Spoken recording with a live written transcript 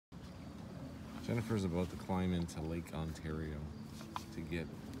Jennifer's about to climb into Lake Ontario to get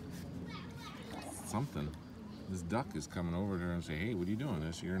something. This duck is coming over to her and say, "Hey, what are you doing?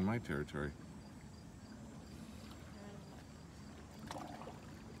 You're in my territory."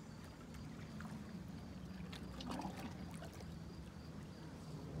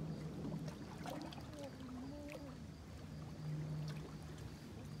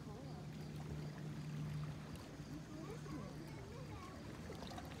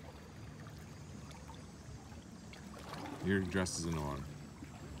 You're dressed as an otter.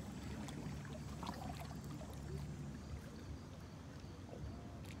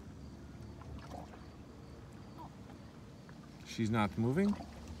 She's not moving?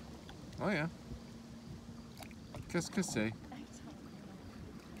 Oh yeah. Qu'est-ce que c'est?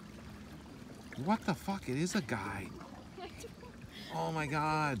 What the fuck? It is a guy. Oh my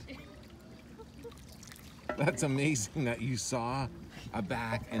god. That's amazing that you saw a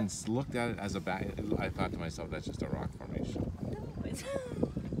back and looked at it as a back. I thought to myself, that's just a rock formation. No,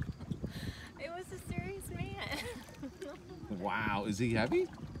 it was a serious man. Wow, is he heavy?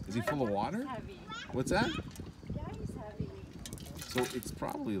 Is he full of water? He's heavy. What's that? Yeah, he's heavy. So it's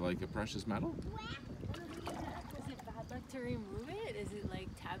probably like a precious metal? Is it bad luck to remove it? Is it like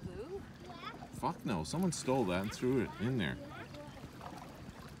taboo? Fuck no, someone stole that and threw it in there.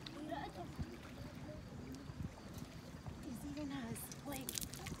 He even has like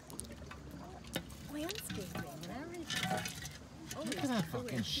landscaping and everything. Oh, Look at that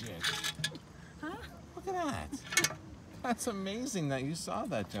fucking shit. Huh? Look at that. That's amazing that you saw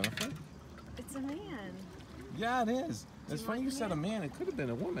that, Jennifer. It's a man. Yeah, it is. It's funny like you the said a man? man. It could have been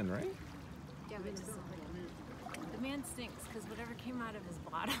a woman, right? Yeah, but just the man stinks because whatever came out of his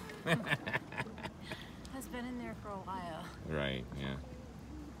bottom has been in there for a while. Right, yeah.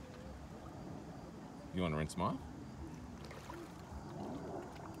 You want to rinse him off?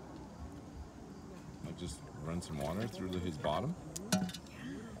 Like just run some water through his bottom? Yeah.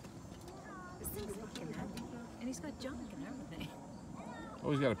 This thing's looking heavy. And he's got junk and everything.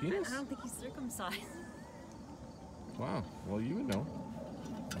 Oh, he's got a penis? I don't think he's circumcised. Wow, well you would know.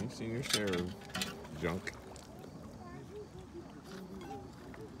 You've seen your share of junk.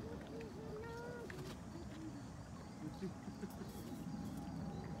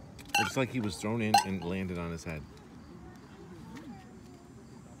 Looks like he was thrown in and landed on his head.